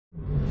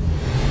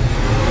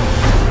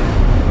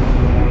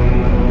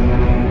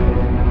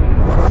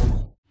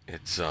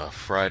It's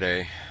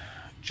Friday,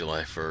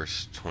 July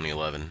 1st,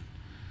 2011.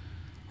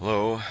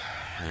 Hello,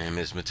 my name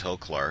is Mattel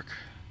Clark.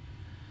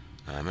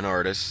 I'm an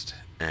artist,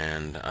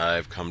 and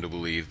I've come to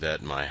believe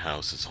that my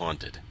house is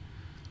haunted.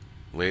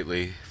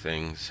 Lately,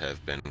 things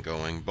have been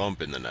going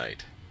bump in the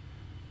night.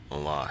 A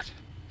lot.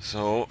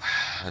 So,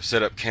 I've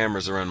set up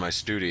cameras around my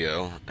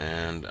studio,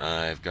 and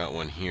I've got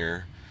one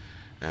here,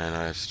 and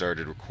I've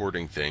started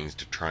recording things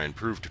to try and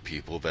prove to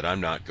people that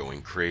I'm not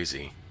going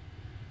crazy.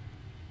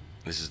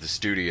 This is the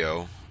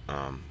studio.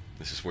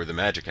 This is where the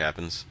magic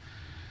happens.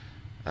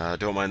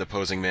 Don't mind the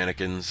posing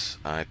mannequins.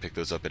 I picked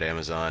those up at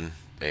Amazon.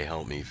 They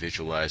help me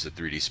visualize the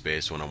 3D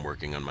space when I'm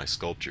working on my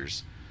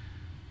sculptures.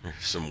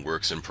 There's some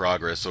works in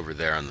progress over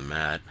there on the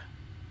mat.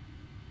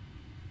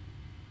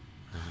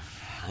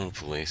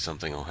 Hopefully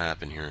something will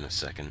happen here in a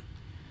second.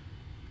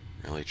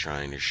 Really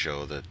trying to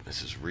show that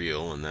this is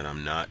real and that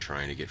I'm not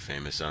trying to get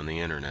famous on the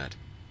internet.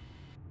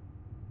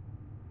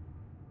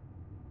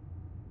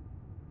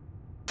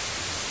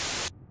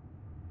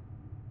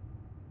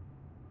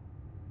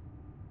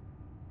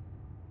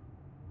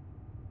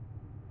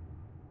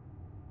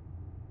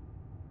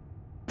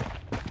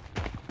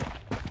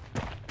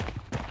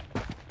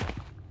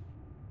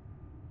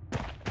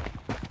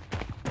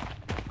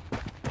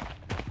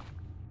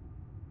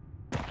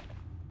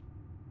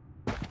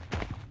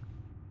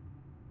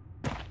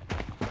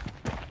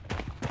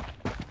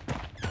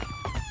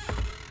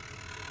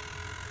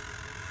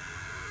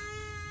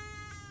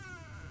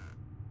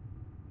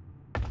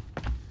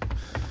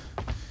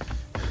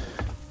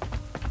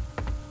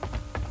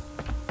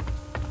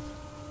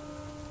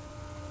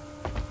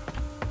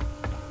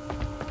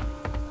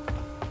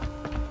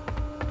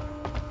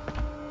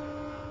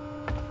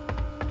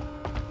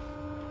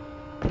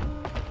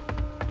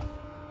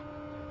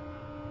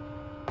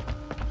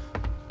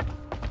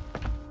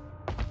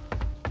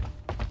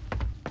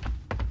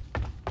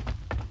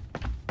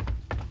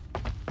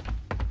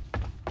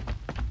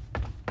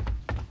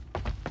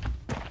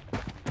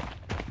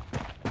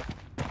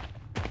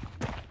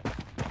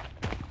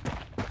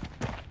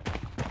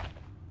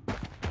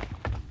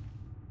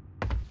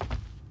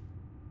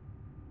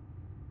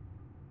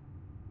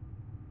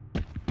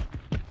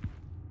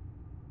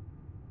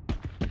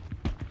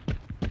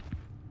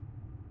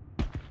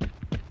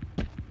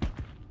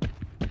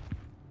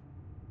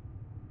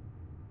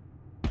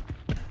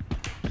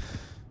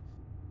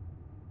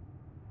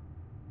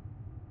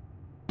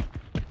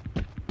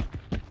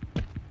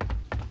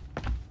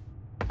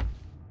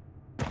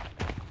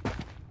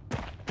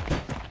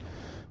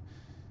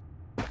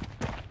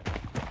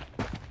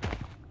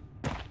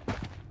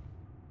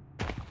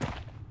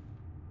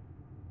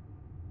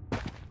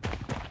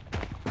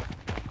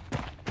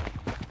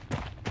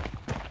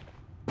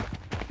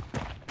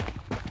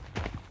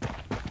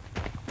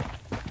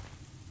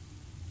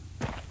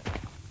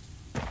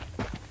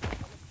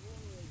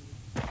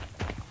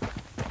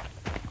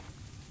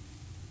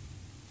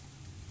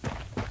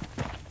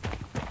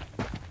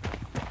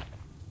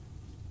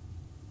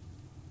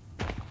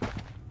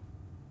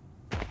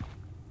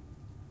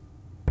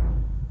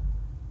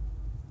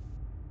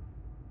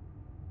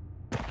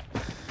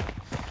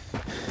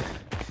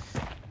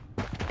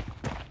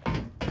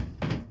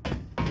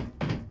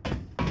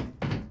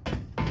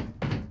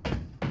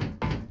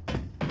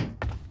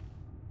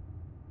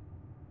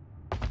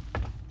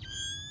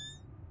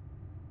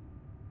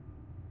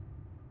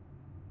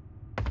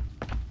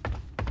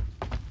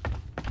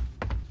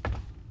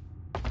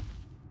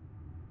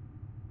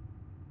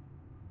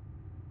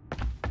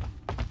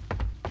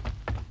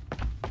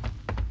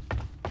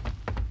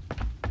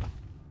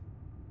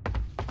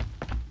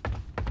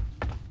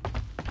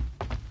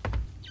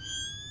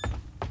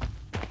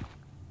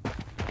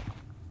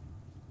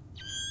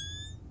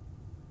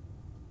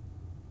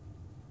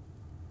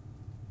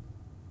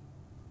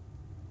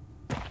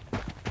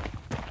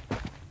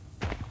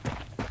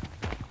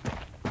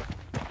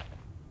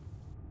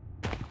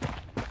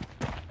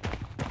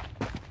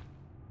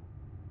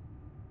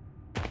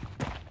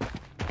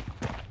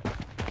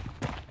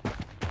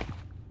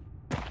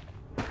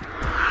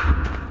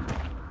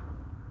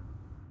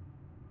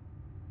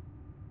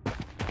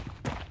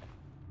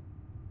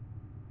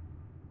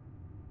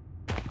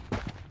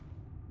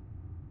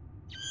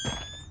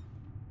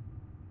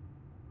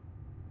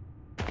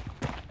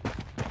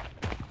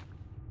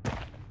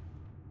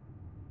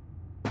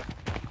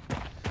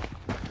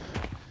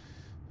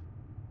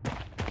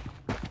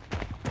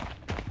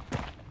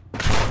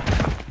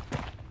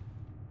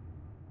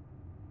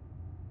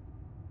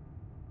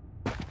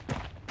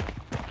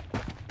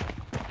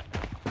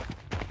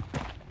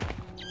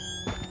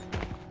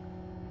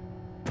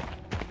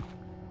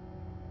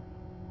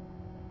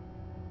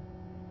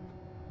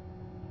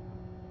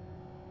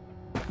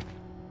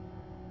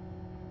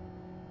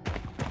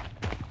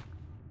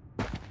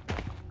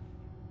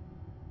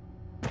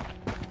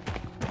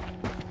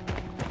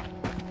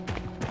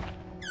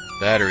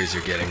 Batteries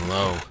are getting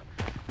low.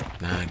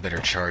 I'd better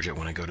charge it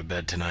when I go to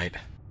bed tonight.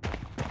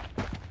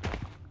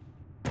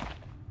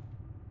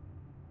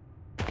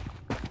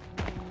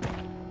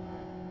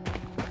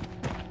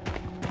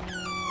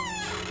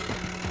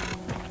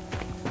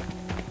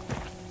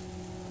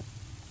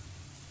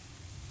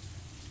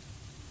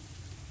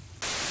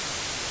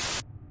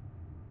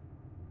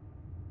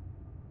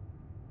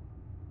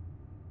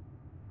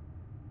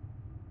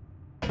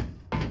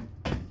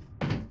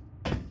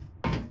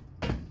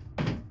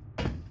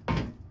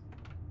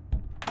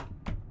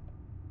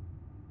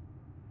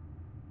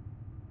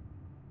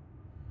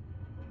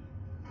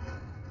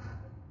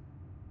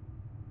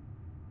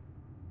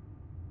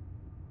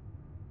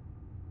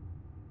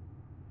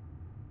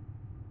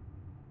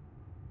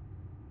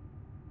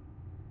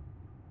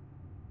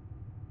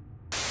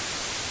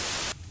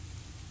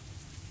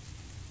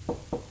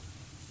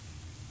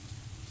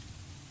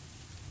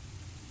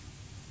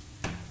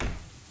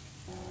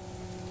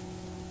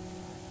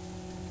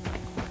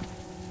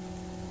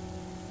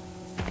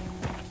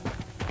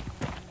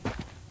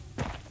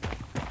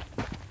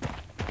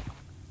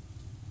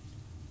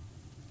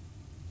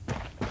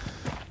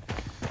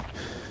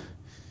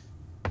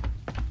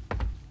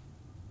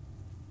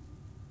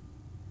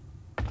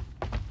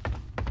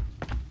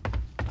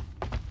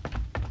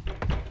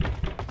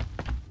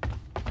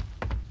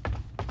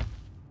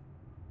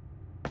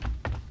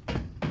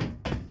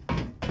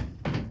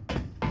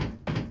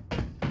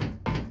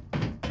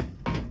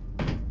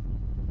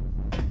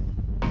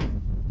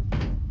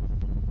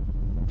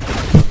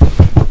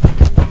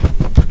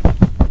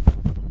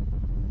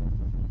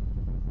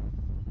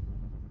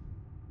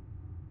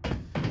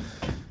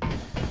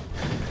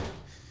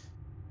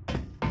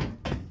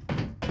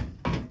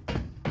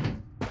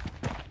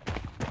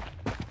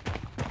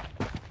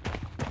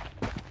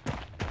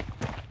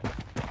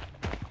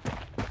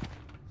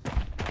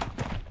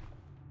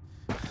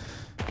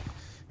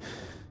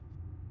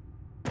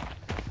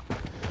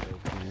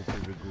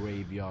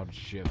 Graveyard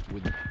shift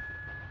with